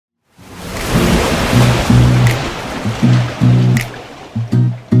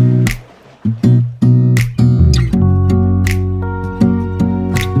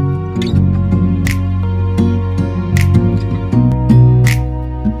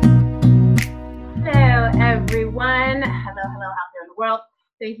Well,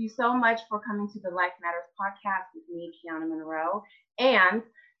 thank you so much for coming to the Life Matters podcast with me, Kiana Monroe. And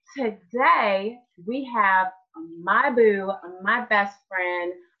today we have my boo, my best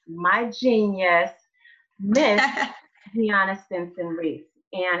friend, my genius, Miss Deanna Stinson Reese.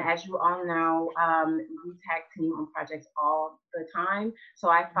 And as you all know, we tag team on projects all the time. So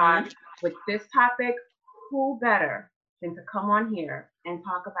I thought Mhm. with this topic, who better than to come on here and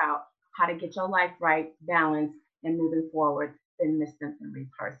talk about how to get your life right, balanced, and moving forward than Miss Stinson Reese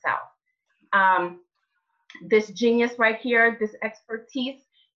herself. Um, this genius right here, this expertise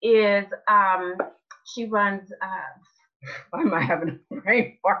is, she runs, why am I having a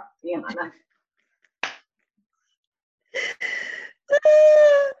brain fart, Deanna?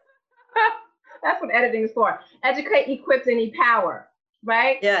 That's what editing is for. Educate, equip, and empower,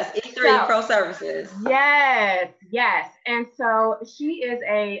 right? Yes, E3 So, Pro Services. yes, yes. And so she is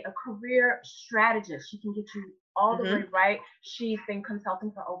a career strategist. She can get you all the way Hmm. right. She's been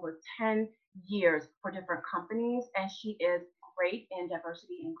consulting for over 10 years for different companies, and she is great in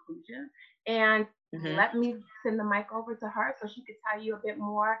diversity and inclusion. And Hmm. let me send the mic over to her so she could tell you a bit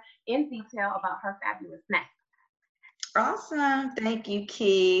more in detail about her fabulousness. Awesome. Thank you,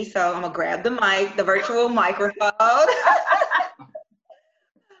 Key. So I'm gonna grab the mic, the virtual microphone.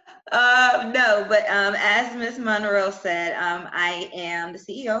 No, but as Miss Monroe said, I am the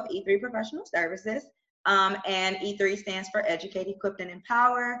CEO of E3 Professional Services, and E3 stands for Educate, Equip, and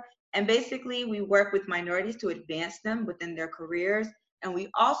Empower. And basically, we work with minorities to advance them within their careers, and we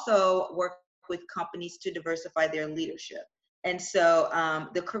also work with companies to diversify their leadership. And so,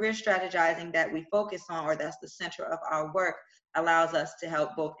 the career strategizing that we focus on, or that's the center of our work, allows us to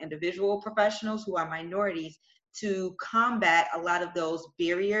help both individual professionals who are minorities to combat a lot of those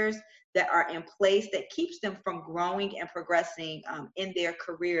barriers that are in place that keeps them from growing and progressing in their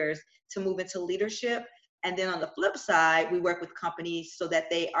careers to move into leadership. And then on the flip side, we work with companies so that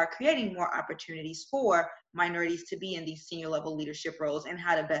they are creating more opportunities for minorities to be in these senior level leadership roles and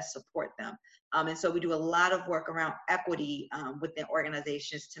how to best support them. And so we do a lot of work around equity within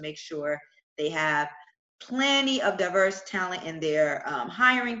organizations to make sure they have plenty of diverse talent in their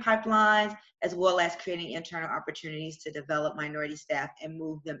hiring pipelines, as well as creating internal opportunities to develop minority staff and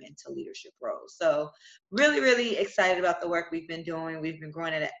move them into leadership roles. So really, really excited about the work we've been doing. We've been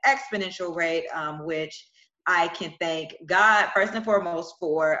growing at an exponential rate, which I can thank God first and foremost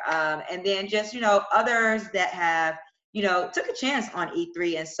for. And then just, others that have, took a chance on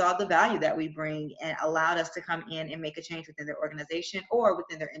E3 and saw the value that we bring and allowed us to come in and make a change within their organization or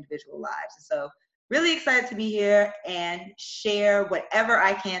within their individual lives. And so really excited to be here and share whatever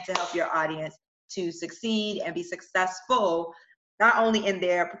I can to help your audience to succeed and be successful, not only in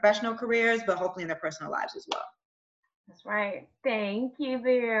their professional careers, but hopefully in their personal lives as well. That's right. Thank you,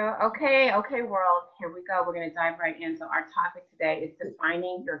 Boo. Okay, okay, world. Here we go. We're going to dive right in. So, our topic today is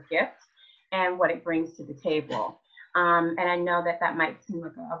defining your gift and what it brings to the table. And I know that that might seem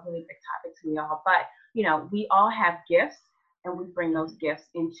like a really big topic to me all, but we all have gifts and we bring those gifts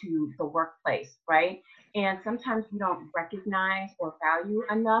into the workplace, right? And sometimes we don't recognize or value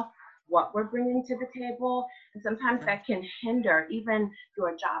enough what we're bringing to the table. And sometimes that can hinder even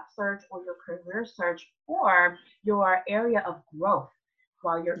your job search or your career search or your area of growth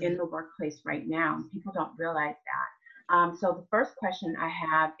while you're Yeah. in the workplace right now. People don't realize that. So the first question I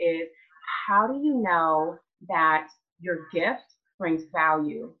have is, how do you know that your gift brings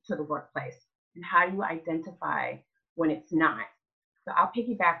value to the workplace? And how do you identify when it's not? So I'll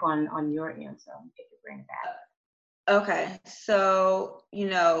piggyback on your answer and pick your brain back. Okay, so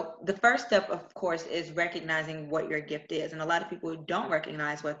the first step, of course, is recognizing what your gift is, and a lot of people don't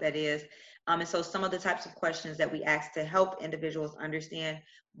recognize what that is. And so, some of the types of questions that we ask to help individuals understand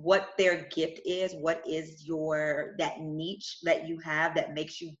what their gift is, what is that niche that you have that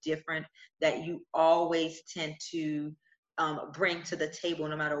makes you different, that you always tend to bring to the table,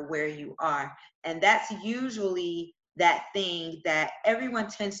 no matter where you are, and that's usually that thing that everyone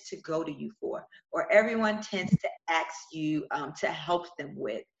tends to go to you for, or everyone tends to ask you to help them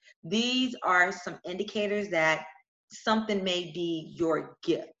with. These are some indicators that something may be your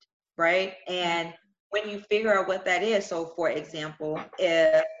gift, right? And when you figure out what that is, so for example,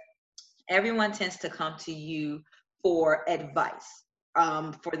 if everyone tends to come to you for advice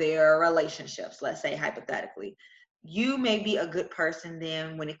for their relationships, let's say hypothetically, you may be a good person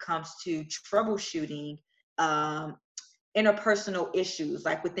then when it comes to troubleshooting um, interpersonal issues,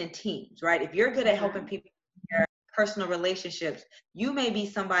 like within teams, right? If you're good at helping Mhm. people in their personal relationships, you may be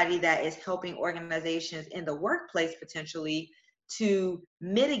somebody that is helping organizations in the workplace potentially to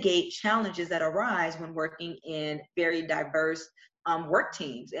mitigate challenges that arise when working in very diverse work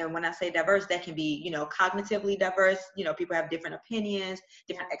teams. And when I say diverse, that can be, cognitively diverse. People have different opinions,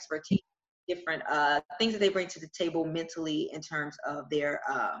 different expertise, different things that they bring to the table mentally in terms of their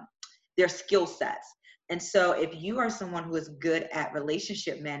skill sets. And so if you are someone who is good at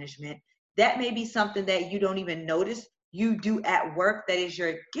relationship management, that may be something that you don't even notice you do at work, that is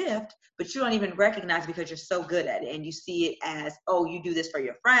your gift, but you don't even recognize because you're so good at it. And you see it as, oh, you do this for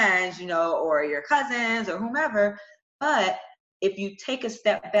your friends, or your cousins or whomever. But if you take a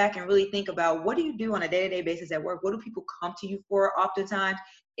step back and really think about, what do you do on a day-to-day basis at work? What do people come to you for oftentimes?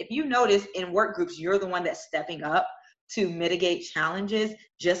 If you notice in work groups, you're the one that's stepping up to mitigate challenges,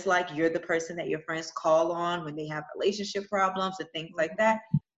 just like you're the person that your friends call on when they have relationship problems and things like that.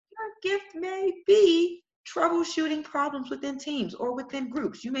 Your gift may be troubleshooting problems within teams or within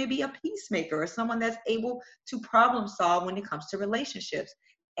groups. You may be a peacemaker or someone that's able to problem solve when it comes to relationships.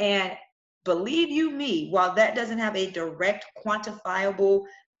 And believe you me, while that doesn't have a direct quantifiable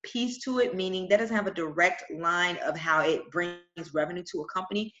piece to it, meaning that doesn't have a direct line of how it brings revenue to a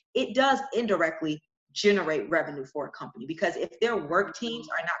company, it does indirectly generate revenue for a company, because if their work teams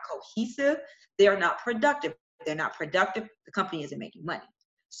are not cohesive, they are not productive. If they're not productive, the company isn't making money.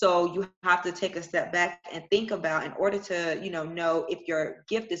 So you have to take a step back and think about, in order to, know if your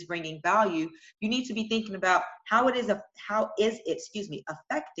gift is bringing value, you need to be thinking about how is it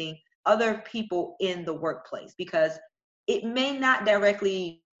affecting other people in the workplace, because it may not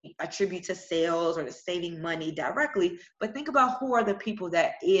directly attribute to sales or to saving money directly, but think about who are the people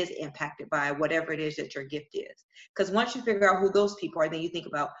that is impacted by whatever it is that your gift is. Because once you figure out who those people are, then you think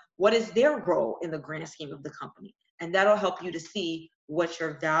about what is their role in the grand scheme of the company. And that'll help you to see what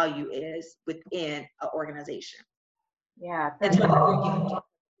your value is within an organization. Yeah.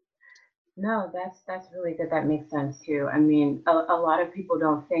 No, that's really good. That makes sense too. I mean, a lot of people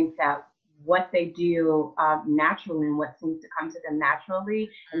don't think that what they do naturally and what seems to come to them naturally,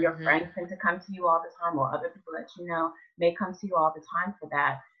 and your friends tend to come to you all the time, or other people that may come to you all the time for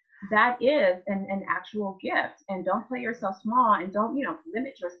that. That is an actual gift. And don't play yourself small, and don't,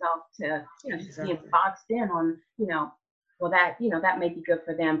 limit yourself to, just being boxed in on, well, that may be good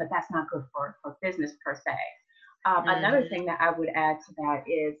for them, but that's not good for business per se. Another thing that I would add to that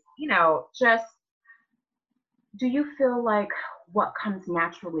is, just, do you feel like what comes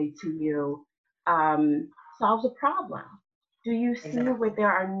naturally to you solves a problem? Do you see where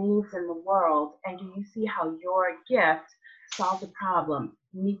there are needs in the world, and do you see how your gift solves a problem,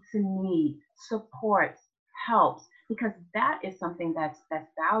 meets a need, supports, helps? Because that is something that's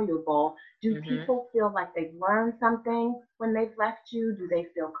valuable. Do people feel like they've learned something when they've left you? Do they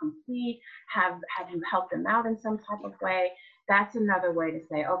feel complete? Have you helped them out in some type of way? That's another way to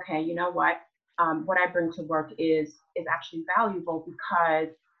say, okay, you know what I bring to work is actually valuable, because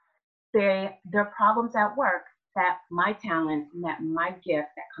there are problems at work that my talent and that my gift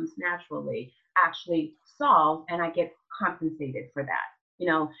that comes naturally actually solves, and I get compensated for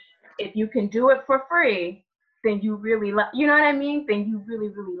that. If you can do it for free, then you really love, you know what I mean? Then you really,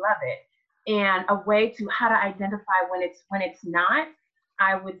 really love it. And a way to how to identify when it's not,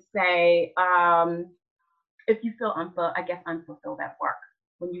 I would say, if you feel unfulfilled at work,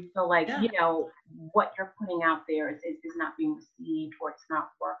 when you feel like, what you're putting out there is not being received, or it's not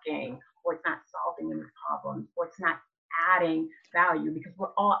working, or it's not solving any problems, or it's not adding value, because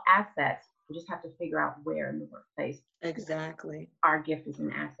we're all assets. We just have to figure out where in the workplace our gift is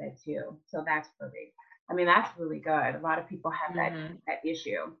an asset too. So that's really good. A lot of people have that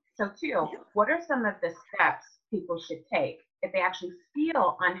issue. So too, what are some of the steps people should take if they actually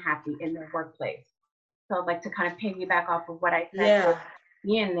feel unhappy in their workplace? So like, to kind of piggyback off of what I said,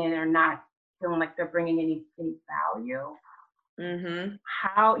 being there, they're not feeling like they're bringing any value.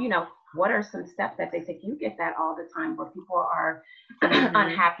 How, what are some steps that they take? You get that all the time, where people are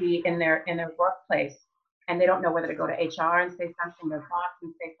unhappy in their workplace, and they don't know whether to go to HR and say something, their boss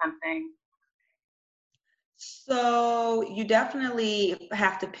and say something. So you definitely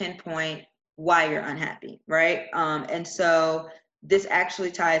have to pinpoint why you're unhappy, right? And so this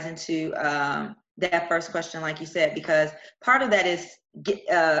actually ties into that first question, like you said, because part of that is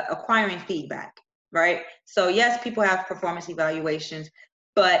acquiring feedback, right? So yes, people have performance evaluations,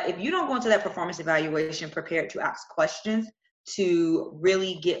 but if you don't go into that performance evaluation prepared to ask questions to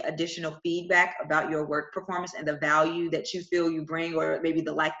really get additional feedback about your work performance and the value that you feel you bring, or maybe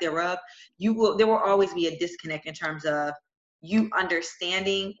the lack thereof, there will always be a disconnect in terms of you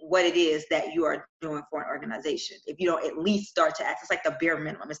understanding what it is that you are doing for an organization. If you don't at least start to ask, it's like the bare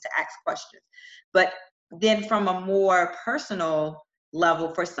minimum is to ask questions. But then from a more personal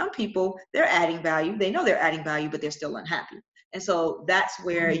level, for some people, they're adding value. They know they're adding value, but they're still unhappy. And so that's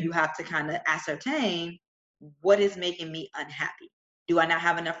where you have to kind of ascertain what is making me unhappy? Do I not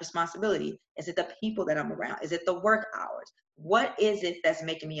have enough responsibility? Is it the people that I'm around? Is it the work hours? What is it that's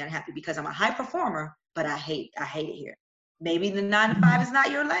making me unhappy? Because I'm a high performer, but I hate it here. Maybe the 9 to 5 is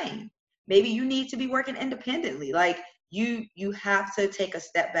not your lane. Maybe you need to be working independently. Like you have to take a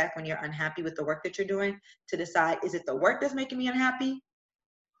step back when you're unhappy with the work that you're doing to decide, is it the work that's making me unhappy?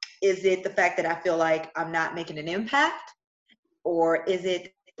 Is it the fact that I feel like I'm not making an impact? Or is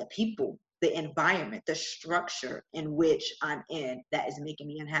it the people, the environment, the structure in which I'm in that is making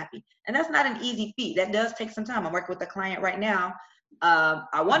me unhappy? And that's not an easy feat. That does take some time. I'm working with a client right now.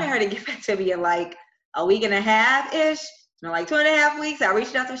 I wanted her to get back to me in like a week and a half-ish. Like 2.5 weeks. I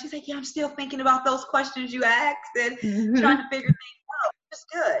reached out to her. She's like, yeah, I'm still thinking about those questions you asked and trying to figure things out. It's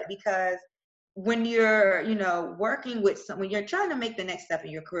good because when you're, working with someone, you're trying to make the next step in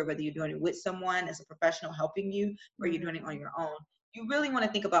your career, whether you're doing it with someone as a professional helping you or you're doing it on your own, you really want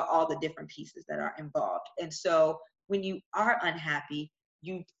to think about all the different pieces that are involved. And so when you are unhappy,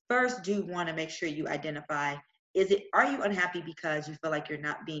 you first do want to make sure you identify, are you unhappy because you feel like you're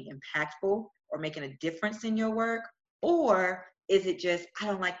not being impactful or making a difference in your work? Or is it just, I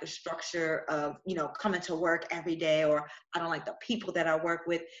don't like the structure of, coming to work every day, or I don't like the people that I work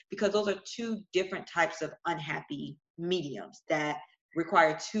with? Because those are two different types of unhappy mediums that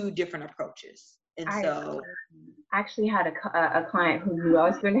require two different approaches. And I actually had a client who knew I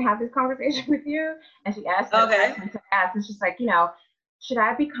was going to have this conversation with you, and she asked that question to ask, and she's like, should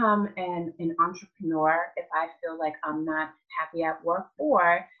I become an entrepreneur if I feel like I'm not happy at work,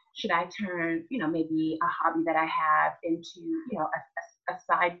 or should I turn, maybe a hobby that I have into, a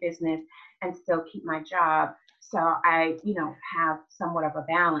side business and still keep my job so I, have somewhat of a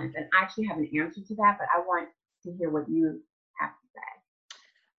balance? And I actually have an answer to that, but I want to hear what you have to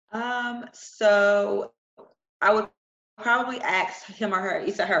say. So I would probably ask him or her.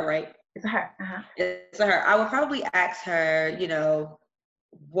 It's a her, right? It's a her. Uh-huh. It's a her. I would probably ask her,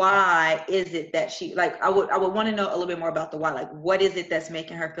 why is it that she, like, I would want to know a little bit more about the why. Like, what is it that's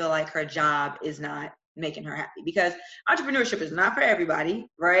making her feel like her job is not making her happy? Because entrepreneurship is not for everybody,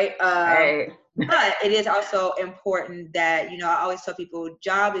 right? But it is also important that, I always tell people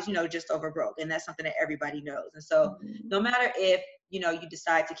job is, just over broke. And that's something that everybody knows. And so no matter if, you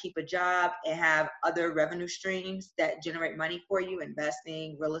decide to keep a job and have other revenue streams that generate money for you,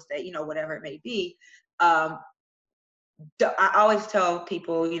 investing, real estate, whatever it may be, I always tell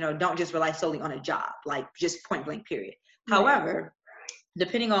people, don't just rely solely on a job, like just point blank period. Right. However,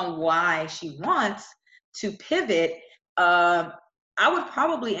 depending on why she wants to pivot, I would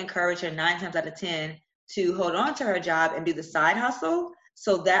probably encourage her 9 times out of 10 to hold on to her job and do the side hustle.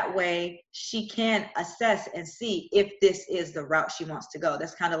 So that way she can assess and see if this is the route she wants to go.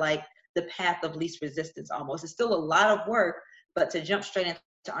 That's kind of like the path of least resistance almost. It's still a lot of work, but to jump straight into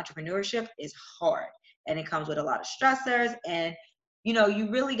entrepreneurship is hard. And it comes with a lot of stressors. And, you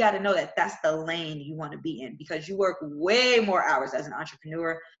really got to know that that's the lane you want to be in, because you work way more hours as an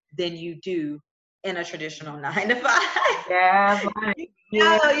entrepreneur than you do in a traditional 9 to 5. Yeah, the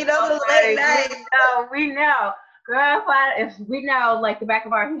late night. We know. Girl, if we know, like the back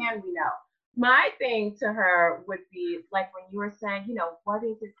of our hand, we know. My thing to her would be like when you were saying, what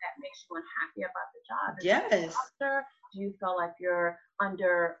is it that makes you unhappy about the job? Yes. Do you feel like you're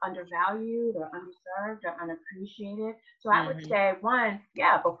undervalued or underserved or unappreciated? So I would say, one,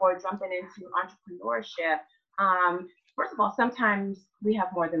 before jumping into entrepreneurship, first of all, sometimes we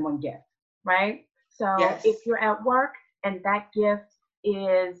have more than one gift, right? So if you're at work and that gift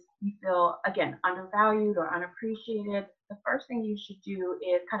is, you feel, again, undervalued or unappreciated, the first thing you should do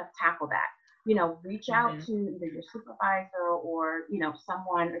is kind of tackle that. Reach out to either your supervisor or,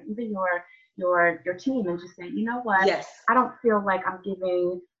 someone, or even your team, and just say, you know what, I don't feel like I'm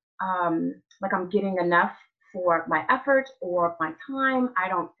getting enough for my effort or my time. I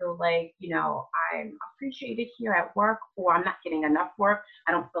don't feel like, I'm appreciated here at work, or I'm not getting enough work.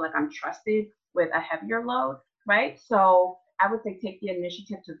 I don't feel like I'm trusted with a heavier load, right? So I would say take the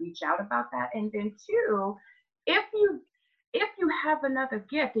initiative to reach out about that. And then 2, if you have another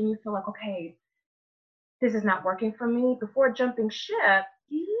gift and you feel like, okay, this is not working for me, before jumping ship,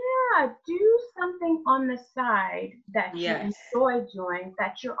 do something on the side that you enjoy doing,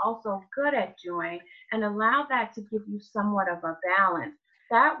 that you're also good at doing, and allow that to give you somewhat of a balance.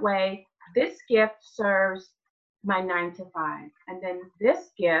 That way, this gift serves my 9 to 5, and then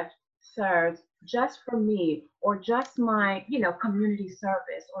this gift serves just for me, or just my, community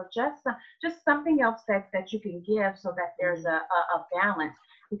service, or just something else that you can give, so that there's a balance.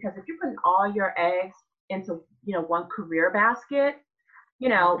 Because if you're putting all your eggs into, one career basket,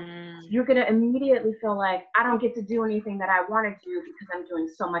 you're going to immediately feel like, I don't get to do anything that I want to do because I'm doing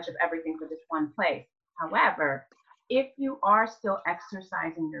so much of everything for this one place. However, if you are still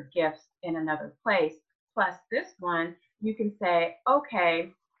exercising your gifts in another place, plus this one, you can say,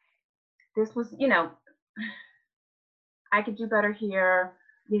 okay, this was, I could do better here.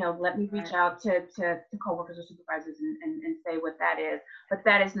 Let me reach Right. out to coworkers or supervisors and say what that is. But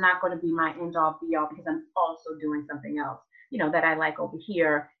that is not going to be my end all be all because I'm also doing something else, that I like over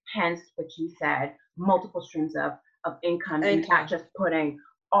here. Hence what you said, multiple streams of income and not Income. just putting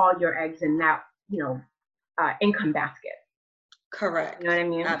all your eggs in that, income basket. You know Correct. what I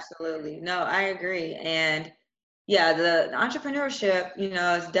mean? Absolutely. No, I agree. And yeah, the entrepreneurship,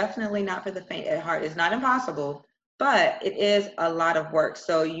 is definitely not for the faint at heart. It's not impossible, but it is a lot of work.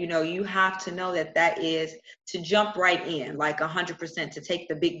 So, you have to know that that is to jump right in, like 100%, to take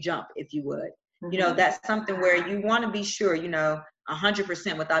the big jump, if you would. Mm-hmm. That's something where you want to be sure,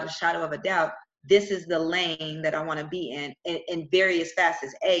 100% without a shadow of a doubt, this is the lane that I want to be in various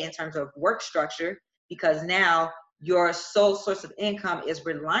facets. A, in terms of work structure, because now your sole source of income is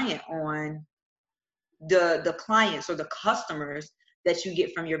reliant on the clients or the customers that you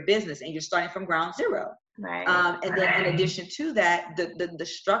get from your business, and you're starting from ground zero. Right. And then in addition to that, the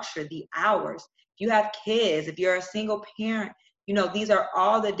structure, the hours, if you have kids, if you're a single parent, these are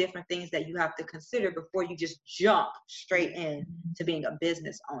all the different things that you have to consider before you just jump straight in to being a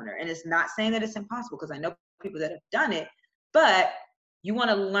business owner. And it's not saying that it's impossible, because I know people that have done it, but you want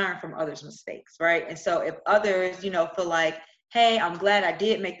to learn from others' mistakes, right? And so if others, feel like, hey, I'm glad I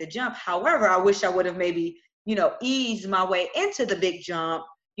did make the jump. However, I wish I would have maybe, eased my way into the big jump,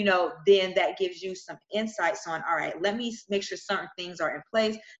 then that gives you some insights on, all right, let me make sure certain things are in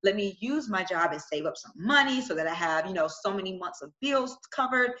place. Let me use my job and save up some money so that I have, so many months of bills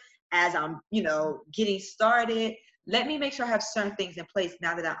covered as I'm, getting started. Let me make sure I have certain things in place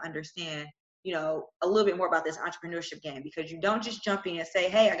now that I understand, a little bit more about this entrepreneurship game, because you don't just jump in and say,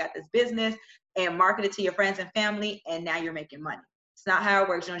 hey, I got this business, and market it to your friends and family, and now you're making money. It's not how it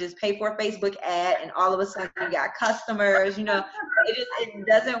works. You don't just pay for a Facebook ad and all of a sudden you got customers. It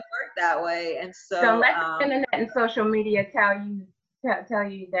doesn't work that way. And Don't so let the internet and social media tell you that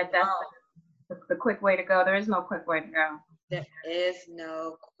that's no, the quick way to go. There is no quick way to go. there is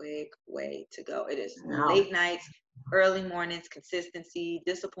no quick way to go. It is No. late nights, early mornings, consistency,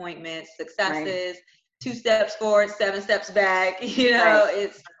 disappointments, Right. successes, 2 steps forward, 7 steps back.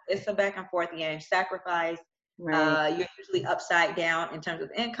 Right. It's a back and forth game. Sacrifice. Right. You're usually upside down in terms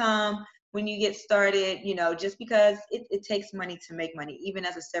of income when you get started, just because it takes money to make money, even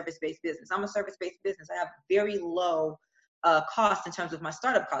as a service-based business. I'm a service-based business. I have very low costs in terms of my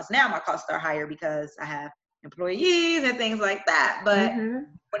startup costs. Now my costs are higher because I have employees and things like that. But Mm-hmm.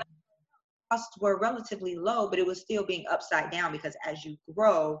 when costs were relatively low, but it was still being upside down, because as you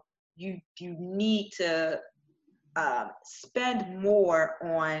grow, you need to spend more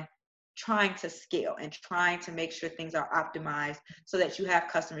on trying to scale and trying to make sure things are optimized so that you have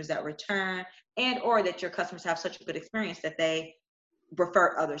customers that return, and or that your customers have such a good experience that they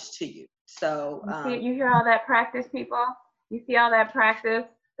refer others to you. So You hear all that practice, people? You see all that practice?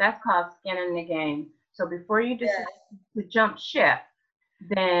 That's called skin in the game. So before you decide yes, to jump ship,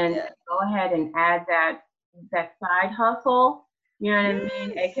 then yes, go ahead and add that side hustle. You know what I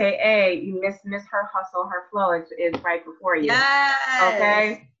mean? yes, AKA you miss her hustle, her flow is right before you. yes,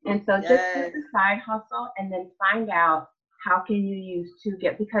 Okay. And so just do yes. the side hustle and then find out how can you use to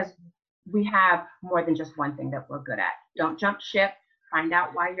get, because we have more than just one thing that we're good at. Don't jump ship. Find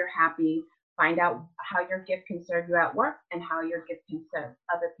out why you're happy. Find out how your gift can serve you at work and how your gift can serve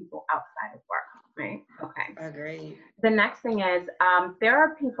other people outside of work. Right? Okay. Agreed. The next thing is there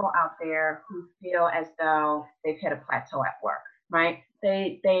are people out there who feel as though they've hit a plateau at work. Right?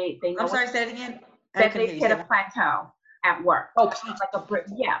 They know I'm what sorry, say it again. I that couldn't they've hear you. hit Say a it. plateau at work. Oh, Like a brick,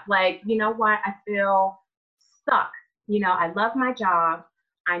 yeah, like, you know what? I feel stuck. I love my job.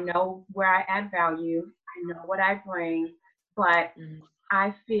 I know where I add value. I know what I bring, but mhm.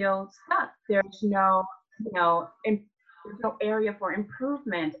 I feel stuck. There's no area for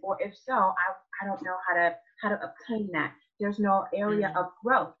improvement, or if so, I don't know how to obtain that. There's no area Mhm. of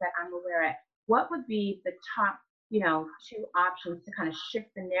growth that I'm aware of. What would be the top, two options to kind of shift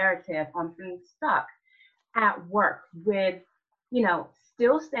the narrative on being stuck at work with,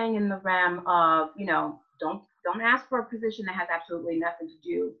 still staying in the realm of, don't ask for a position that has absolutely nothing to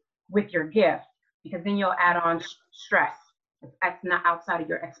do with your gift, because then you'll add on stress. That's not outside of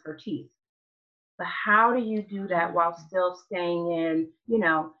your expertise. But how do you do that while still staying in,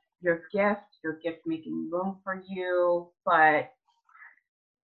 your gift making room for you, but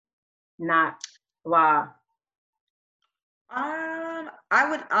not blah. I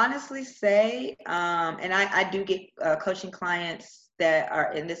would honestly say, and I do get coaching clients that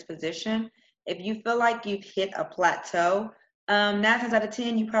are in this position, If you feel like you've hit a plateau, 9 times out of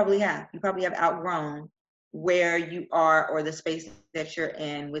 10, you probably have. You probably have outgrown where you are or the space that you're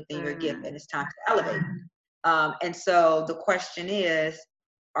in within your gift, and it's time to elevate. And so the question is,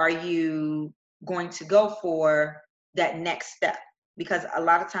 are you going to go for that next step? Because a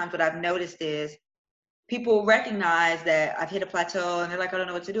lot of times what I've noticed is people recognize that I've hit a plateau and they're like, I don't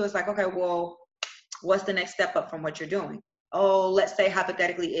know what to do. It's like, okay, well, what's the next step up from what you're doing? Oh, let's say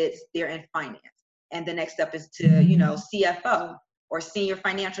hypothetically it's they're in finance. And the next step is to, CFO or senior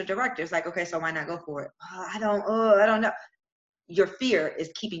financial director. It's like, okay, so why not go for it? I don't know. Your fear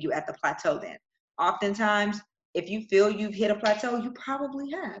is keeping you at the plateau then. Oftentimes, if you feel you've hit a plateau, you probably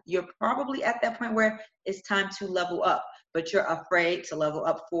have. You're probably at that point where it's time to level up, but you're afraid to level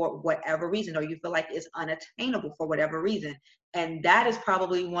up for whatever reason, or you feel like it's unattainable for whatever reason. And that is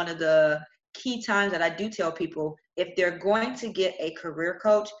probably one of the key times that I do tell people, if they're going to get a career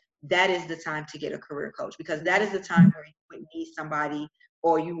coach, that is the time to get a career coach, because that is the time where you would need somebody,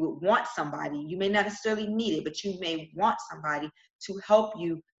 or you would want somebody. You may not necessarily need it, but you may want somebody to help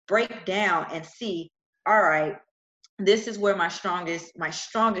you break down and see, all right, this is where my strongest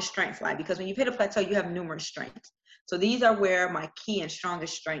strengths lie. Because when you hit a plateau, you have numerous strengths. So these are where my key and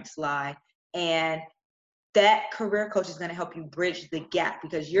strongest strengths lie. And that career coach is going to help you bridge the gap,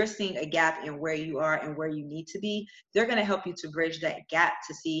 because you're seeing a gap in where you are and where you need to be. They're going to help you to bridge that gap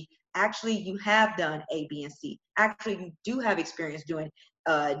to see, actually, you have done A, B, and C. Actually, you do have experience doing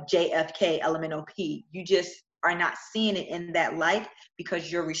JFK, LMNOP. You just are not seeing it in that light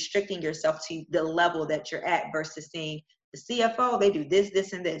because you're restricting yourself to the level that you're at, versus seeing the CFO, they do this,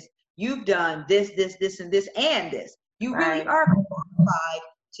 this, and this. You've done this, this, this, and this, and this. You really are qualified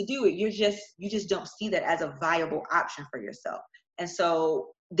to do it. You just don't see that as a viable option for yourself. And so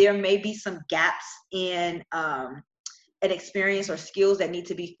there may be some gaps in an experience or skills that need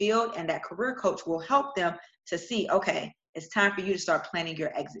to be filled, and that career coach will help them to see, okay, it's time for you to start planning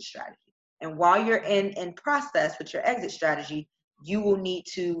your exit strategy. And while you're in process with your exit strategy, you will need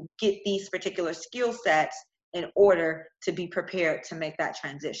to get these particular skill sets in order to be prepared to make that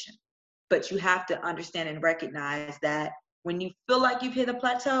transition. But you have to understand and recognize that when you feel like you've hit a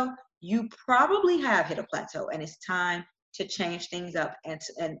plateau, you probably have hit a plateau, and it's time to change things up,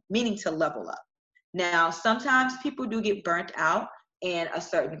 and meaning to level up. Now, sometimes people do get burnt out in a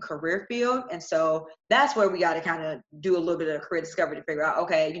certain career field. And so that's where we got to kind of do a little bit of career discovery to figure out,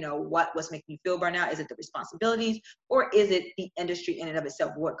 okay, what's making you feel burnt out? Is it the responsibilities, or is it the industry in and of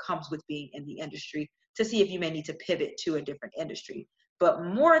itself, what comes with being in the industry, to see if you may need to pivot to a different industry. But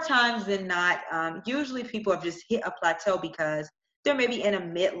more times than not, usually people have just hit a plateau because they're maybe in a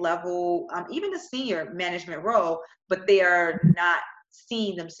mid-level, even a senior management role, but they are not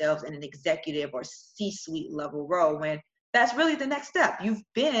seeing themselves in an executive or C-suite level role, when that's really the next step. You've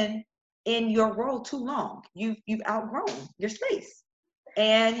been in your role too long. You've outgrown your space,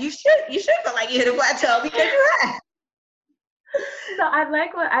 and you should feel like you hit a plateau, because you have. So I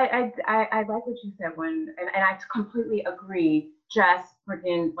like what I like what you said and I completely agree. Just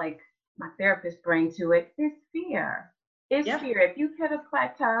bringing like my therapist bring to it is fear. It's fear. If you've hit a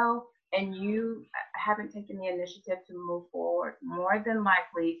plateau and you haven't taken the initiative to move forward, more than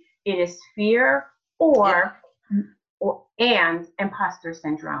likely it is fear or and imposter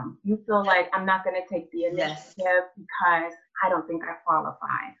syndrome. You feel like, I'm not going to take the initiative because I don't think I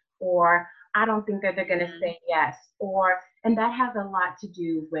qualify, or I don't think that they're going to say yes, and that has a lot to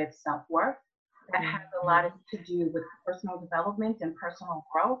do with self-worth. That has a lot to do with personal development and personal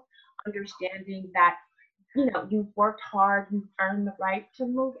growth, understanding that, you've worked hard, you've earned the right to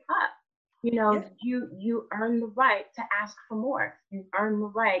move up. You earn the right to ask for more. You earn the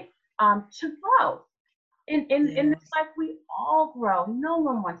right to grow. In this life, we all grow. No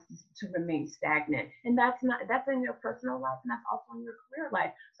one wants to remain stagnant, and that's in your personal life, and that's also in your career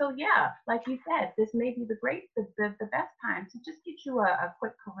life. So yeah, like you said, this may be the best time to just get you a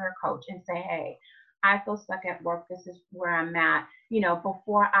quick career coach and say, hey, I feel stuck at work. This is where I'm at.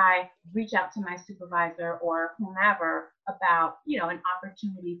 Before I reach out to my supervisor or whomever about an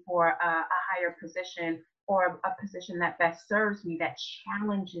opportunity for a higher position, or a position that best serves me, that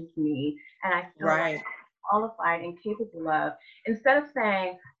challenges me, and I feel like qualified and capable of, instead of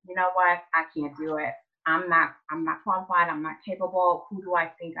saying, you know what, I can't do it. I'm not qualified. I'm not capable. Who do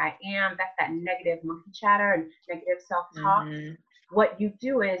I think I am? That's that negative monkey chatter and negative self-talk. What you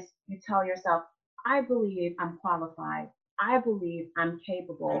do is you tell yourself, I believe I'm qualified. I believe I'm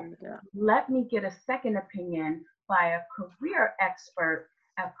capable. Let me get a second opinion by a career expert,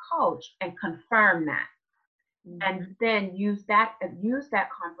 a coach, and confirm that. And then use that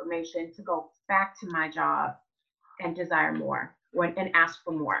confirmation to go back to my job and desire more, and ask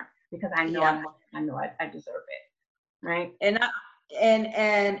for more. because I know Yeah. I deserve it, right? And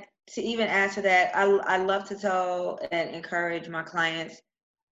and to even add to that, I love to tell and encourage my clients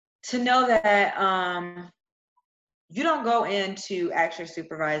to know that you don't go into ask your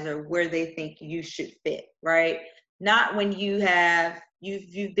supervisor where they think you should fit, right? Not when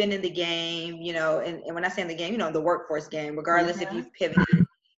you've been in the game, you know, and when I say in the game, you know, the workforce game, regardless if Mm-hmm. you've pivoted,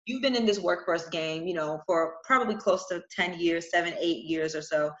 you've been in this workforce game, you know, for probably close to 10 years, 7, 8 years or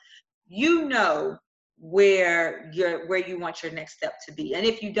so. You know where you want your next step to be. And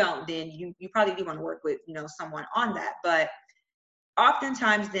if you don't, then you probably do want to work with, you know, someone on that. But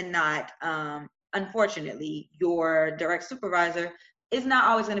oftentimes than not, unfortunately, your direct supervisor is not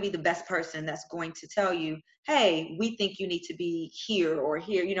always going to be the best person that's going to tell you, hey, we think you need to be here or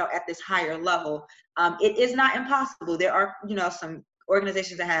here, you know, at this higher level. It is not impossible. There are, you know, some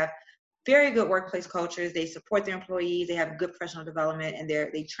organizations that have very good workplace cultures. They support their employees. They have good professional development, and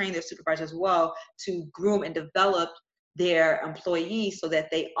they train their supervisors well to groom and develop their employees so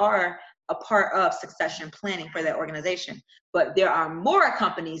that they are a part of succession planning for that organization. But there are more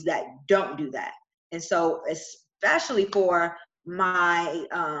companies that don't do that. And so, especially for my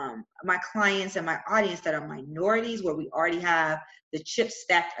clients and my audience that are minorities, where we already have the chips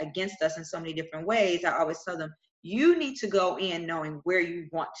stacked against us in so many different ways, I always tell them, you need to go in knowing where you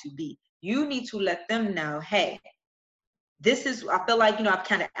want to be. You need to let them know, hey, this is, I feel like, you know, I've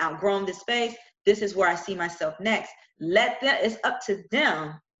kind of outgrown this space. This is where I see myself next. Let them, it's up to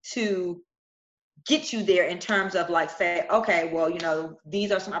them to get you there in terms of like, say, okay, well, you know,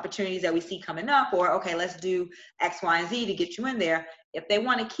 these are some opportunities that we see coming up, or okay, let's do X, Y, and Z to get you in there. If they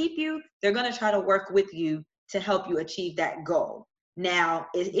want to keep you, they're going to try to work with you to help you achieve that goal. Now,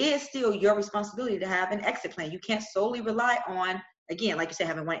 it is still your responsibility to have an exit plan. You can't solely rely on, again, like you said,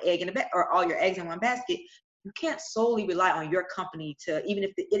 having one egg in a basket, or all your eggs in one basket. You can't solely rely on your company to, even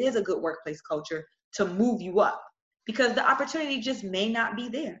if it is a good workplace culture, to move you up, because the opportunity just may not be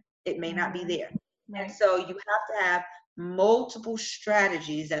there. It may not be there. And Right. so you have to have multiple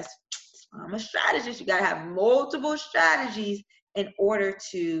strategies. I'm a strategist. You got to have multiple strategies in order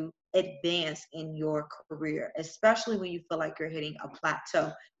to advance in your career, especially when you feel like you're hitting a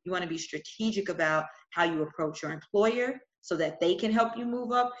plateau. You want to be strategic about how you approach your employer so that they can help you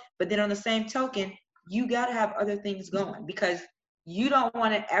move up. But then on the same token, you got to have other things going, because you don't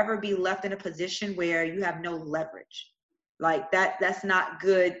want to ever be left in a position where you have no leverage. Like that's not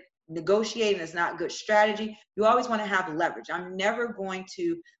good negotiating, is not good strategy. You always want to have leverage. I'm never going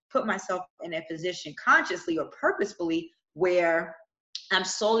to put myself in a position consciously or purposefully where I'm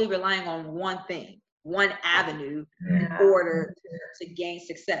solely relying on one thing, one avenue in Yeah. order to gain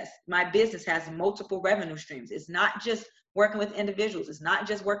success. My business has multiple revenue streams. It's not just working with individuals. It's not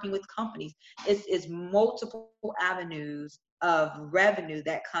just working with companies. It's multiple avenues of revenue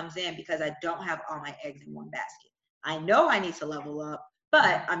that comes in, because I don't have all my eggs in one basket. I know I need to level up,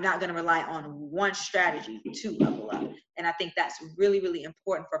 but I'm not going to rely on one strategy to level up. And I think that's really, really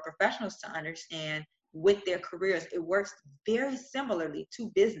important for professionals to understand with their careers. It works very similarly to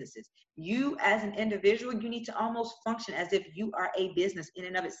businesses. You as an individual, you need to almost function as if you are a business in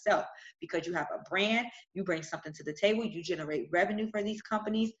and of itself, because you have a brand, you bring something to the table, you generate revenue for these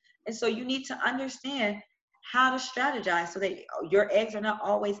companies. And so you need to understand how to strategize so that your eggs are not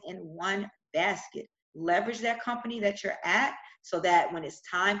always in one basket. Leverage that company that you're at so that when it's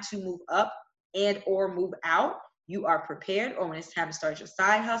time to move up and or move out, you are prepared. Or when it's time to start your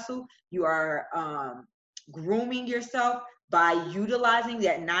side hustle, you are grooming yourself by utilizing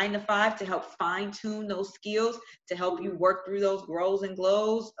that 9 to 5 to help fine tune those skills, to help you work through those grows and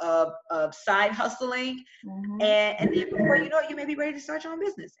glows of side hustling. Mm-hmm. And then before you know it, you may be ready to start your own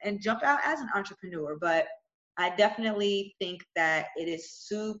business and jump out as an entrepreneur. But I definitely think that it is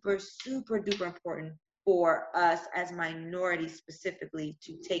super, super duper important for us as minorities specifically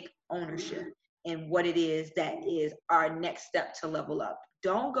to take ownership in what it is that is our next step to level up.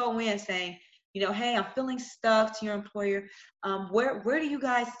 Don't go in saying, you know, hey, I'm feeling stuck to your employer. Where do you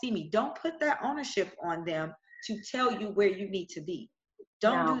guys see me? Don't put that ownership on them to tell you where you need to be.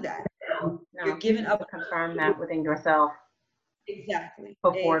 Don't do No, that. You're no, you giving need up. to confirm that within yourself Exactly.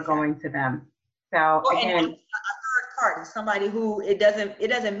 before Exactly. going to them. So Or and a again, third party, somebody who it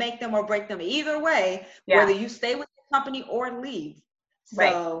doesn't make them or break them either way, whether yeah, you stay with the company or leave.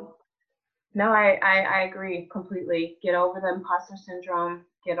 right. So No, I agree completely. Get over the imposter syndrome,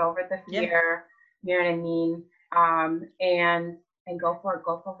 get over the yeah. fear, you know what I mean? And go for it,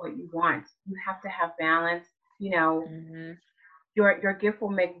 go for what you want. You have to have balance. You know, Hmm. your gift will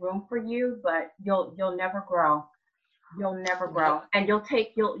make room for you, but you'll never grow. You'll never Nope. grow. And you'll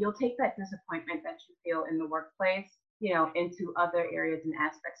take that disappointment that you feel in the workplace into other areas and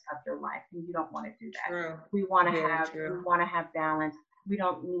aspects of your life, and you don't want to do that. True. We want to Very have true. we want to have balance. We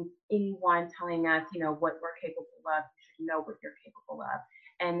don't need anyone telling us, what we're capable of. You should know what you're capable of,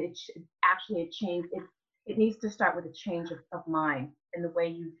 and it should actually a change. It needs to start with a change of mind and the way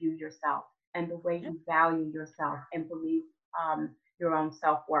you view yourself and the way you value yourself and believe your own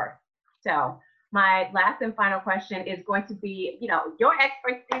self-worth. So my last and final question is going to be, your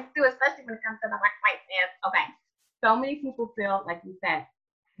expertise too, especially when it comes to the workplace. Okay, so many people feel, like you said,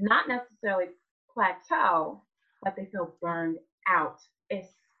 not necessarily plateau, but they feel burned out,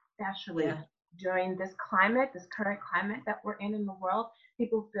 especially during this current climate that we're in the world.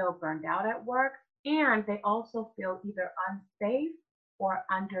 People feel burned out at work, and they also feel either unsafe or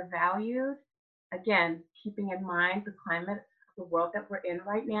undervalued. Again, keeping in mind the climate of the world that we're in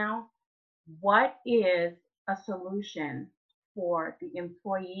right now, what is a solution for the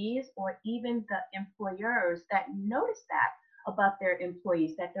employees or even the employers that notice that about their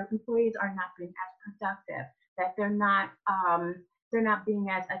employees, that their employees are not being as productive, that they're not being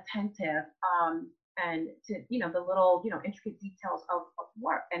as attentive, and to the little intricate details of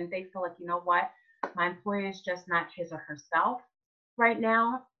work, and they feel like, what, my employee is just not his or herself right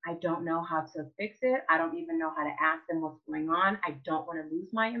now. I don't know how to fix it. I don't even know how to ask them what's going on. I don't want to lose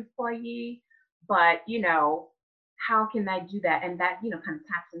my employee, but how can I do that? And that kind of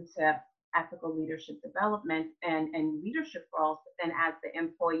taps into ethical leadership development and leadership roles. But then as the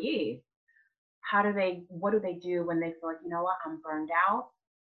employee, what do they do when they feel like, what, I'm burned out,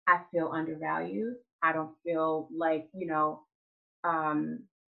 I feel undervalued, I don't feel like um,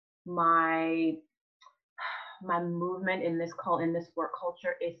 my movement in this work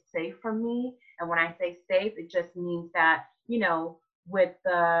culture is safe for me. And when I say safe, it just means that with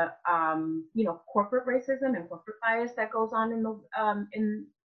the corporate racism and corporate bias that goes on in the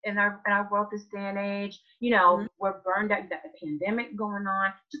in our world this day and age, we're burned out. You've got the pandemic going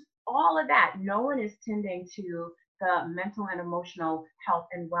on, just all of that. No one is tending to the mental and emotional health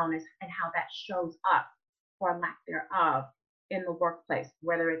and wellness and how that shows up, or lack thereof, in the workplace,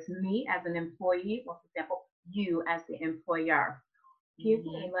 whether it's me as an employee or, for example, you as the employer. Give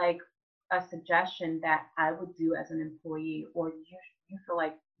me like a suggestion that I would do as an employee, or you feel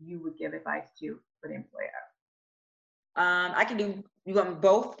like you would give advice to for the employer. I can do, you want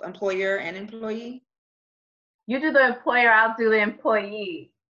both employer and employee? You do the employer, I'll do the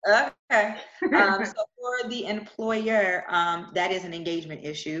employee. Okay. So for the employer, that is an engagement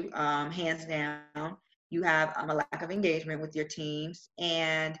issue, hands down. You have a lack of engagement with your teams,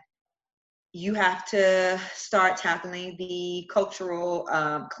 and you have to start tackling the cultural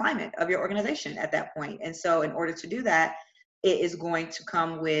climate of your organization at that point. And so in order to do that, it is going to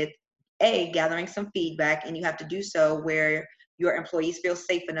come with gathering some feedback, and you have to do so where your employees feel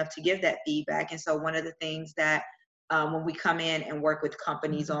safe enough to give that feedback. And so one of the things that when we come in and work with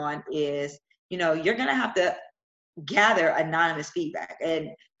companies on is, you're going to have to gather anonymous feedback, and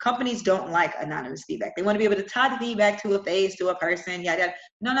companies don't like anonymous feedback. They want to be able to tie the feedback to a face, to a person, yada.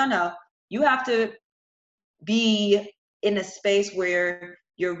 No. You have to be in a space where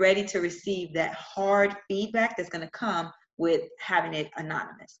you're ready to receive that hard feedback that's going to come with having it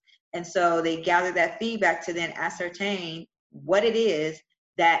anonymous. And so they gather that feedback to then ascertain what it is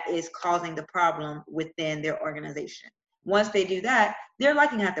that is causing the problem within their organization. Once they do that, they're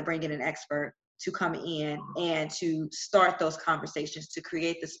likely to have to bring in an expert to come in and to start those conversations, to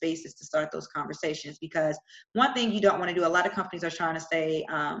create the spaces to start those conversations. Because one thing you don't want to do, a lot of companies are trying to say,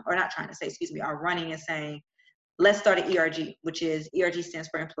 or not trying to say, excuse me, are running and saying, let's start an ERG, which is ERG stands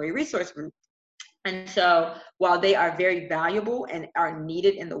for Employee Resource Group. And so while they are very valuable and are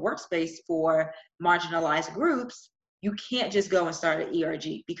needed in the workspace for marginalized groups, you can't just go and start an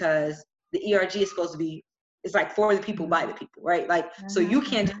ERG, because the ERG is supposed to be, it's like for the people, by the people, right? Like, so you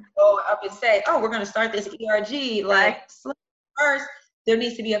can't just go up and say, oh, we're going to start this ERG. Like, first, there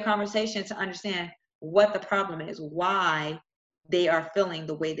needs to be a conversation to understand what the problem is, why they are feeling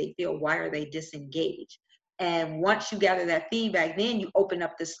the way they feel, why are they disengaged? And once you gather that feedback, then you open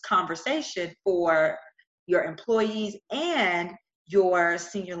up this conversation for your employees and your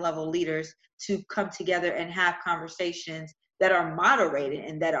senior level leaders to come together and have conversations that are moderated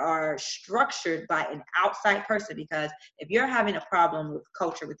and that are structured by an outside person. Because if you're having a problem with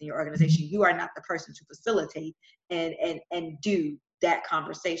culture within your organization, you are not the person to facilitate and do that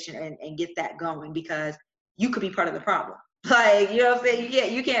conversation and get that going, because you could be part of the problem. Like, you know what I'm saying? Yeah,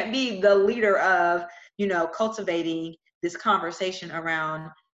 you can't be the leader of, cultivating this conversation around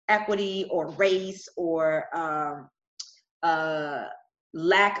equity or race or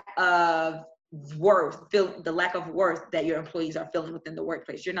lack of feel the lack of worth that your employees are feeling within the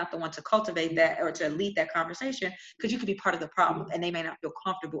workplace. You're not the one to cultivate that or to lead that conversation, because you could be part of the problem and they may not feel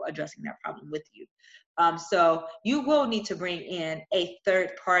comfortable addressing that problem with you. So you will need to bring in a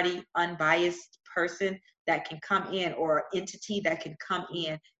third party, unbiased person that can come in, or entity that can come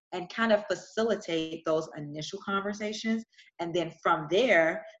in and kind of facilitate those initial conversations. And then from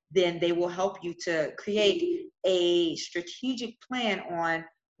there, then they will help you to create a strategic plan on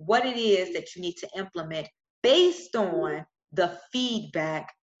what it is that you need to implement based on the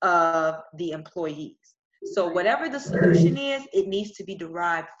feedback of the employees. So whatever the solution is, it needs to be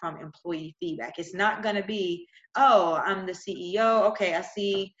derived from employee feedback. It's not going to be, oh, I'm the CEO. Okay, I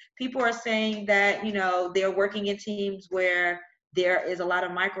see people are saying that, you know, they're working in teams where there is a lot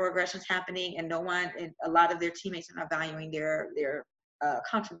of microaggressions happening and a lot of their teammates are not valuing their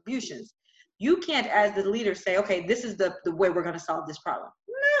contributions. You can't, as the leader, say, okay, this is the way we're going to solve this problem.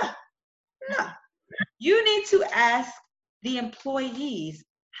 No. You need to ask the employees,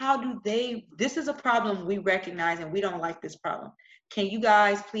 this is a problem we recognize and we don't like this problem. Can you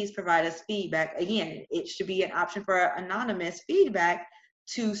guys please provide us feedback? Again, it should be an option for anonymous feedback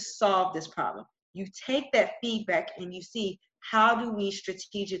to solve this problem. You take that feedback and you see, how do we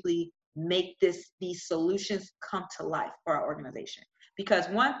strategically make these solutions come to life for our organization? Because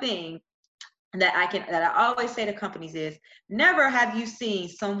one thing that I always say to companies is, never have you seen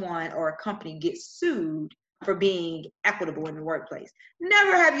someone or a company get sued for being equitable in the workplace.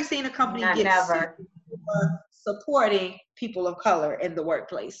 Never have you seen a company get sued for supporting people of color in the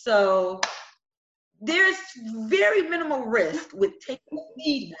workplace. So there's very minimal risk with taking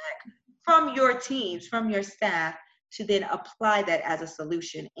feedback from your teams, from your staff, to then apply that as a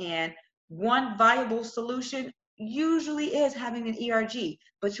solution. And one viable solution usually is having an ERG,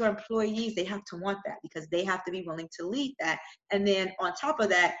 but your employees, they have to want that, because they have to be willing to lead that. And then on top of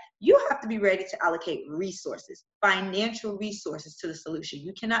that, you have to be ready to allocate resources, financial resources to the solution.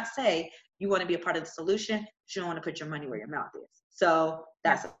 You cannot say you want to be a part of the solution, but you don't want to put your money where your mouth is. So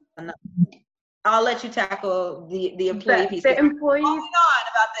that's another thing. I'll let you tackle the employee piece. The employees. Moving on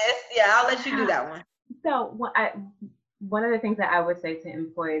about this. Yeah, I'll let you do that one. So one of the things that I would say to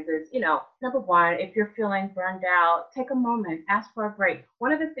employees is, you know, number one, if you're feeling burned out, take a moment, ask for a break.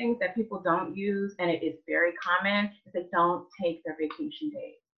 One of the things that people don't use, and it is very common, is they don't take their vacation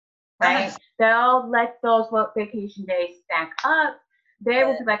days, right? They'll let those vacation days stack up. They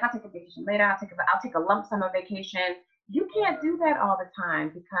will be like, I'll take a vacation later. I'll take a lump sum of vacation. You can't do that all the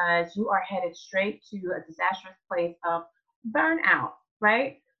time, because you are headed straight to a disastrous place of burnout,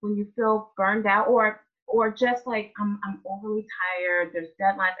 right? When you feel burned out, or just like, I'm overly tired, there's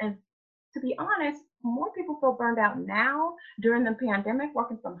deadlines. And to be honest, more people feel burned out now during the pandemic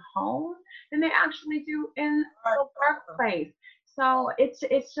working from home than they actually do in the workplace. So it's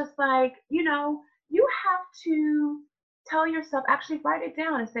just like, you know, you have to tell yourself, actually write it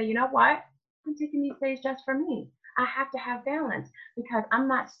down and say, you know what? I'm taking these days just for me. I have to have balance, because I'm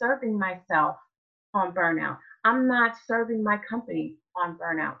not serving myself on burnout. I'm not serving my company on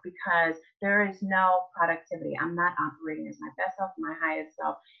burnout, because there is no productivity. I'm not operating as my best self, my highest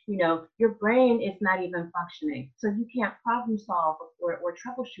self. You know, your brain is not even functioning. So you can't problem solve or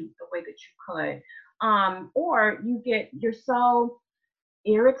troubleshoot the way that you could. Or you're so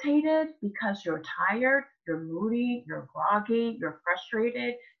irritated because you're tired, you're moody, you're groggy, you're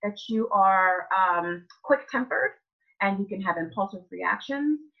frustrated, that you are quick-tempered, and you can have impulsive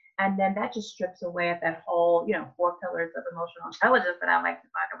reactions. And then that just strips away at that whole, you know, 4 pillars of emotional intelligence that I like to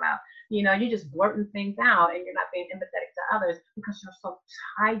talk about. You know, you're just blurting things out and you're not being empathetic to others because you're so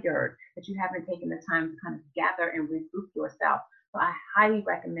tired that you haven't taken the time to kind of gather and regroup yourself. So I highly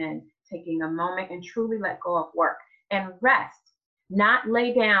recommend taking a moment and truly let go of work and rest. Not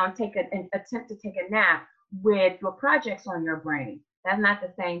lay down, an attempt to take a nap with your projects on your brain. That's not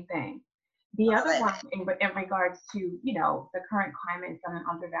the same thing. The other one, in regards to, you know, the current climate, feeling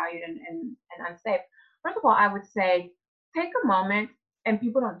undervalued and unsafe. First of all, I would say take a moment, and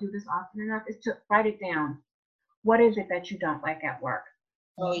people don't do this often enough, is to write it down. What is it that you don't like at work?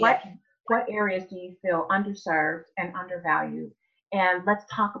 What areas do you feel underserved and undervalued? And let's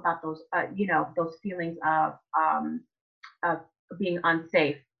talk about those, you know, those feelings of being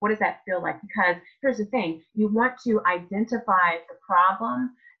unsafe. What does that feel like? Because here's the thing, you want to identify the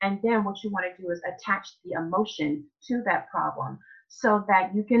problem, and then what you want to do is attach the emotion to that problem, so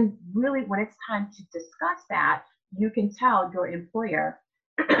that you can really, when it's time to discuss that, you can tell your employer,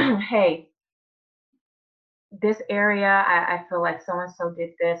 hey, this area, I feel like so-and-so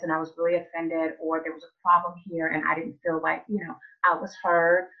did this and I was really offended, or there was a problem here and I didn't feel like, you know, I was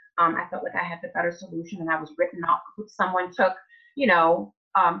heard. I felt like I had the better solution and I was written off. Someone took, you know,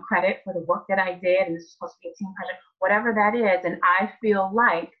 credit for the work that I did, and this is supposed to be a team project, whatever that is, and I feel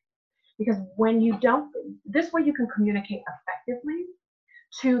like, because when you don't, this way you can communicate effectively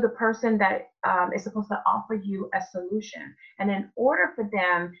to the person that is supposed to offer you a solution. And in order for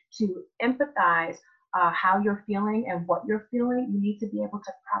them to empathize how you're feeling and what you're feeling, you need to be able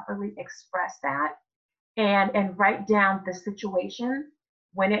to properly express that and write down the situation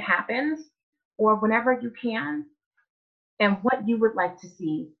when it happens or whenever you can, and what you would like to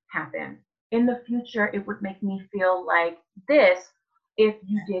see happen. In the future, it would make me feel like this if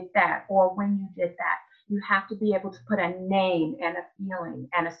you did that or when you did that. You have to be able to put a name and a feeling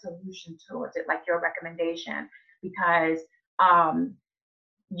and a solution towards it, like your recommendation, because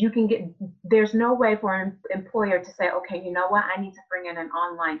you can get, there's no way for an employer to say, okay, you know what, I need to bring in an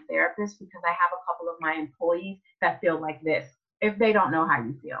online therapist because I have a couple of my employees that feel like this, if they don't know how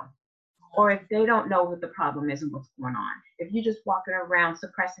you feel, or if they don't know what the problem is and what's going on. If you're just walking around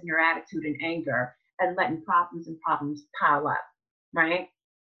suppressing your attitude and anger and letting problems and problems pile up, right?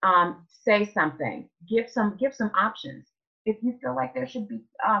 Say something, give some options. If you feel like there should be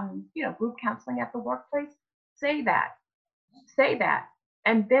group counseling at the workplace, say that. Say that.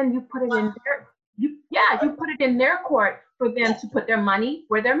 And then you put it in their you put it in their court for them to put their money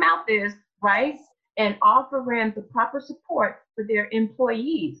where their mouth is, right? And offer in the proper support for their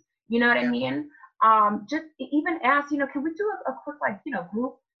employees. You know what I mean? Just even ask, can we do a quick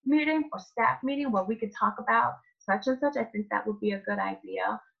group meeting or staff meeting where we could talk about such and such? I think that would be a good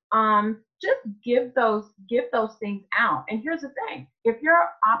idea. Just give those things out. And here's the thing: if you're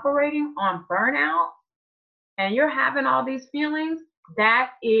operating on burnout and you're having all these feelings,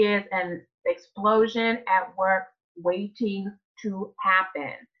 that is an explosion at work waiting to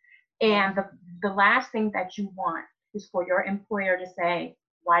happen. And the last thing that you want is for your employer to say,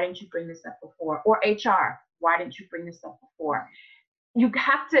 why didn't you bring this up before? Or HR, why didn't you bring this up before? You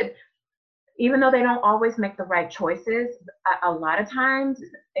have to, even though they don't always make the right choices, a lot of times,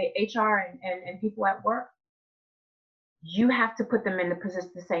 HR and people at work, you have to put them in the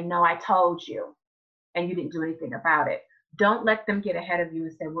position to say, no, I told you, and you didn't do anything about it. Don't let them get ahead of you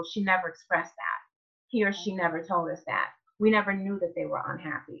and say, well, she never expressed that. He or she never told us that. We never knew that they were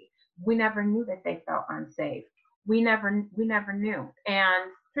unhappy. We never knew that they felt unsafe. We never knew.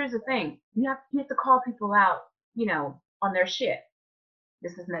 And here's the thing: you have to call people out, on their shit.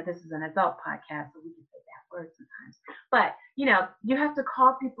 This is an adult podcast, so we can say that word sometimes. But you have to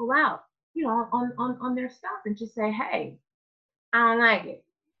call people out, on their stuff, and just say, hey, I don't like it.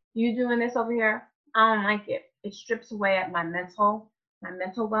 You doing this over here? I don't like it. It strips away at my mental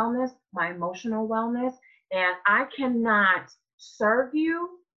wellness, my emotional wellness, and I cannot serve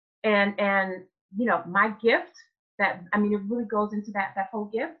you and my gift, that it really goes into that whole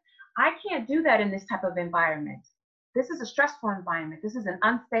gift. I can't do that in this type of environment. This is a stressful environment. This is an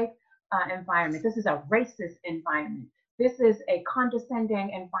unsafe environment. This is a racist environment. This is a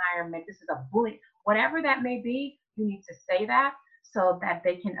condescending environment. This is a bully. Whatever that may be, you need to say that so that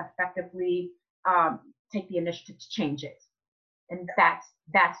they can effectively take the initiative to change it. And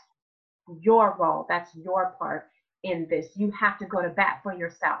that's your role. That's your part in this. You have to go to bat for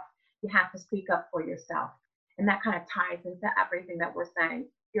yourself. You have to speak up for yourself. And that kind of ties into everything that we're saying.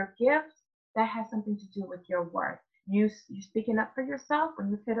 Your gift, that has something to do with your worth. You speaking up for yourself when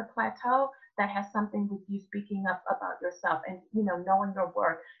you hit a plateau, that has something with you speaking up about yourself and knowing your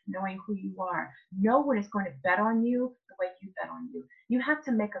worth, knowing who you are. No one is going to bet on you the way you bet on you. You have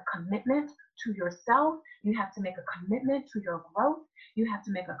to make a commitment to yourself. You have to make a commitment to your growth. You have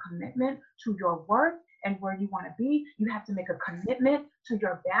to make a commitment to your worth and where you want to be. You have to make a commitment to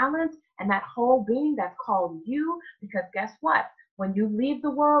your balance and that whole being that's called you, because guess what? When you leave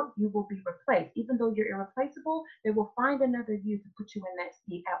the world, you will be replaced. Even though you're irreplaceable, they will find another you to put you in that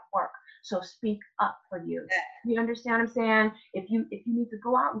seat at work. So speak up for you. You understand what I'm saying? If you need to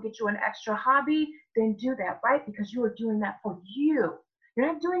go out and get you an extra hobby, then do that, right? Because you are doing that for you. You're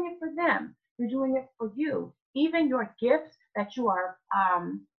not doing it for them. You're doing it for you. Even your gifts that you are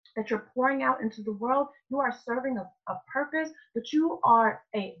that you're pouring out into the world, you are serving a purpose, but you are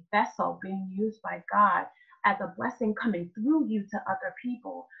a vessel being used by God as a blessing coming through you to other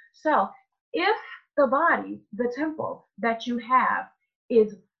people. So if the body, the temple that you have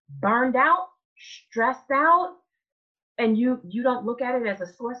is burned out, stressed out, and you don't look at it as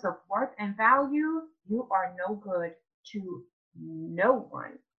a source of worth and value, you are no good to no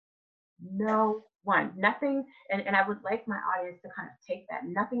one. No one. Nothing, and I would like my audience to kind of take that.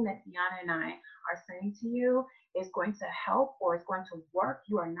 Nothing that Deanna and I are saying to you is going to help or is going to work.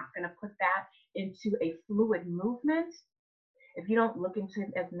 You are not going to put that into a fluid movement if you don't look into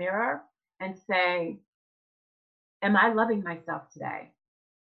a mirror and say, am I loving myself today?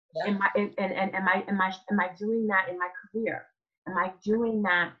 Am I doing that in my career? Am I doing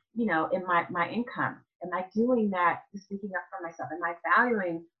that, you know, in my income? Am I doing that, speaking up for myself? Am I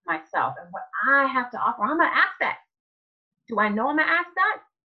valuing myself and what I have to offer? I'm an asset. Do I know I'm an asset?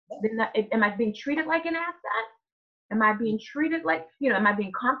 Then am I being treated like an asset? Am I being treated like, you know, am I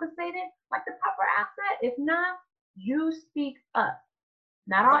being compensated like the proper asset? If not, you speak up.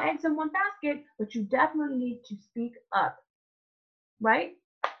 Not all eggs in one basket, but you definitely need to speak up, right?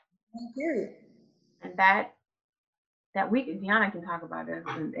 Period. And that we can, Deanna can talk about this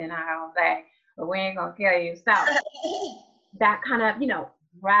in our own day, but we ain't gonna kill you. So that kind of, you know,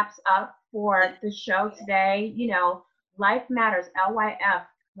 wraps up for the show today. You know, life matters, LYF,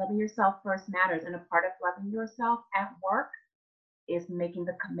 loving yourself first matters. And a part of loving yourself at work is making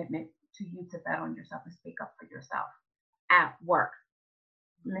the commitment to you to bet on yourself and speak up for yourself at work.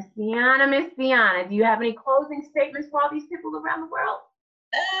 Miss Deanna, do you have any closing statements for all these people around the world?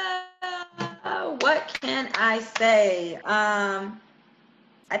 What can I say? I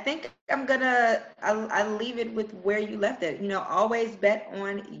think I'll leave it with where you left it. You know, always bet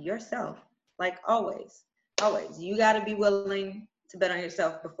on yourself. Like always. You got to be willing to bet on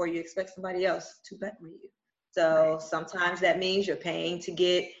yourself before you expect somebody else to bet on you. So sometimes that means you're paying to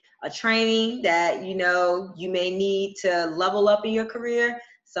get a training that, you know, you may need to level up in your career.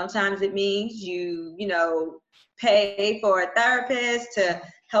 Sometimes it means you know, pay for a therapist to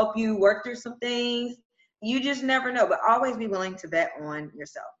help you work through some things. You just never know, but always be willing to bet on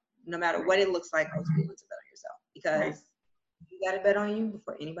yourself. No matter what it looks like, always be willing to bet on yourself, because you got to bet on you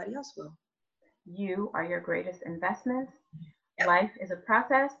before anybody else will. You are your greatest investment. Yep. Life is a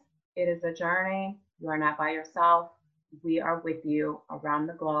process. It is a journey. You are not by yourself. We are with you around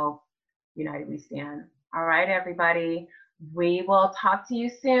the globe. United we stand. All right, everybody. We will talk to you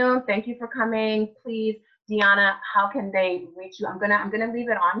soon. Thank you for coming. Please, Deanna, how can they reach you? I'm gonna leave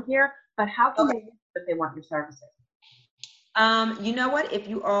it on here, but how can they reach you if they want your services? You know what? If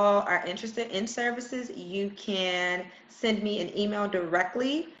you all are interested in services, you can send me an email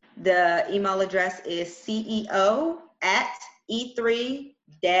directly. The email address is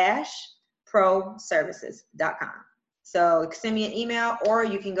ceo@e3-proservices.com. So send me an email, or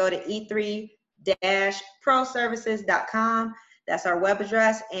you can go to e3-proservices.com. That's our web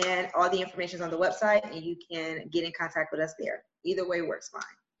address, and all the information is on the website, and you can get in contact with us there. Either way works fine.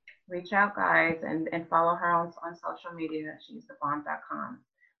 Reach out, guys, and follow her on social media. She's thebomb.com.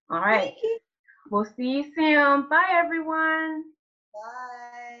 All right. We'll see you soon. Bye, everyone.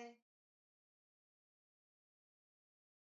 Bye.